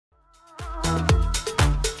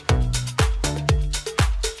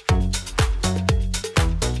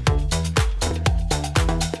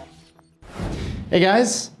Hey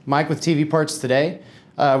guys, Mike with TV Parts today.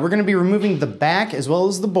 We're going to be removing the back as well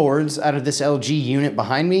as the boards out of this LG unit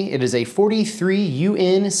behind me. It is a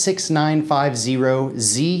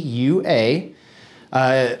 43UN6950ZUA.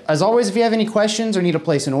 As always, if you have any questions or need to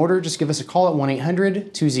place an order, just give us a call at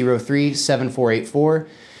 1-800-203-7484.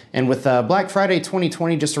 And with Black Friday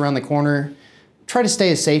 2020 just around the corner, try to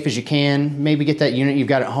stay as safe as you can. Maybe get that unit you've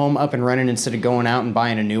got at home up and running instead of going out and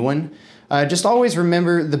buying a new one. Just always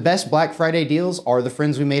remember, the best Black Friday deals are the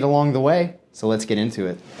friends we made along the way. So let's get into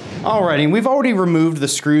it. Alrighty, we've already removed the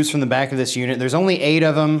screws from the back of this unit. There's only 8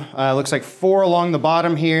 of them. Looks like 4 along the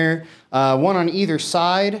bottom here, 1 on either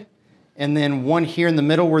side, and then 1 here in the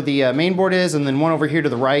middle where the main board is, and then 1 over here to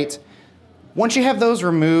the right. Once you have those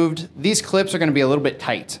removed, these clips are going to be a little bit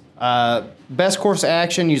tight. Best course of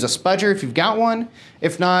action, use a spudger if you've got one.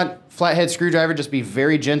 If not, flathead screwdriver, just be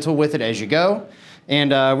very gentle with it as you go.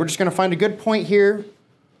 And we're just going to find a good point here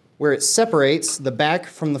where it separates the back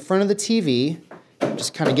from the front of the TV.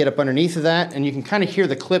 Just kind of get up underneath of that, and you can kind of hear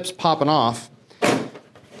the clips popping off.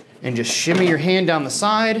 And just shimmy your hand down the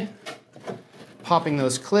side, popping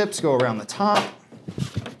those clips, go around the top.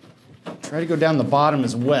 Try to go down the bottom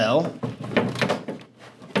as well.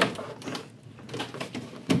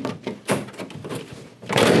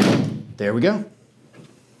 There we go.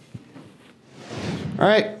 All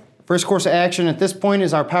right. First course of action at this point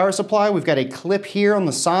is our power supply. We've got a clip here on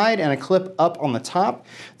the side and a clip up on the top.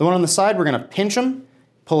 The one on the side, we're going to pinch them,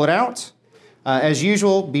 pull it out. As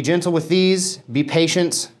usual, be gentle with these, be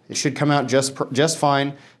patient. It should come out just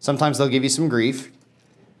fine. Sometimes they'll give you some grief.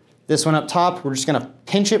 This one up top, we're just going to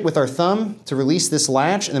pinch it with our thumb to release this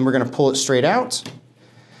latch, and then we're going to pull it straight out.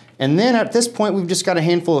 And then at this point, we've just got a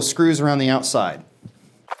handful of screws around the outside.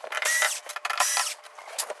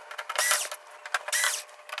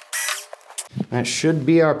 That should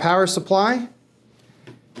be our power supply,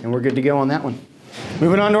 and we're good to go on that one.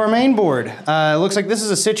 Moving on to our main board. It looks like this is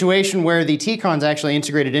a situation where the T-con's actually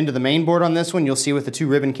integrated into the main board on this one. You'll see with the 2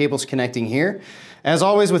 ribbon cables connecting here. As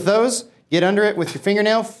always with those, get under it with your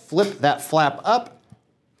fingernail, flip that flap up,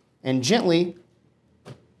 and gently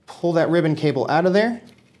pull that ribbon cable out of there,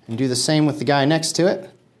 and do the same with the guy next to it.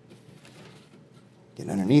 Get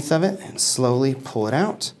underneath of it and slowly pull it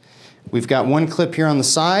out. We've got 1 clip here on the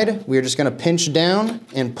side. We're just going to pinch down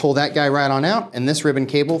and pull that guy right on out. And this ribbon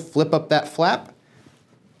cable, flip up that flap,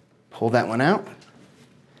 pull that one out.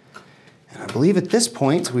 And I believe at this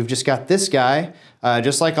point, we've just got this guy,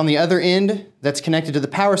 just like on the other end that's connected to the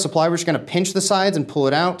power supply. We're just going to pinch the sides and pull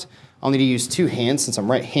it out. I'll need to use 2 hands since I'm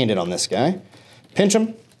right-handed on this guy. Pinch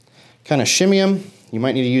them, kind of shimmy them. You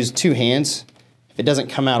might need to use 2 hands. If it doesn't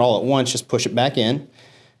come out all at once, just push it back in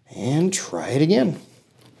and try it again.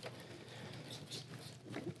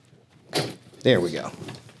 There we go.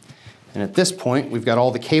 And at this point, we've got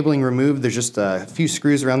all the cabling removed. There's just a few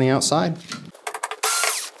screws around the outside.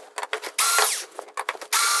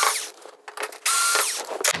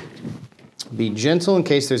 Be gentle in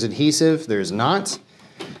case there's adhesive. There's not.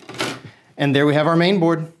 And there we have our main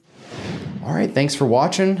board. All right, thanks for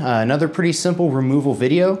watching. Another pretty simple removal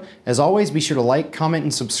video. As always, be sure to like, comment,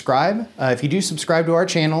 and subscribe. If you do subscribe to our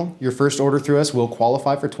channel, your first order through us will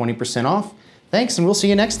qualify for 20% off. Thanks, and we'll see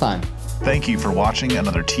you next time. Thank you for watching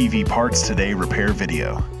another TV Parts Today repair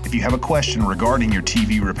video. If you have a question regarding your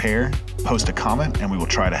TV repair, post a comment and we will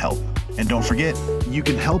try to help. And don't forget, you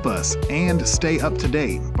can help us and stay up to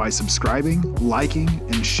date by subscribing, liking,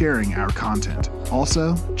 and sharing our content.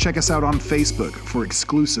 Also, check us out on Facebook for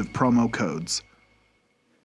exclusive promo codes.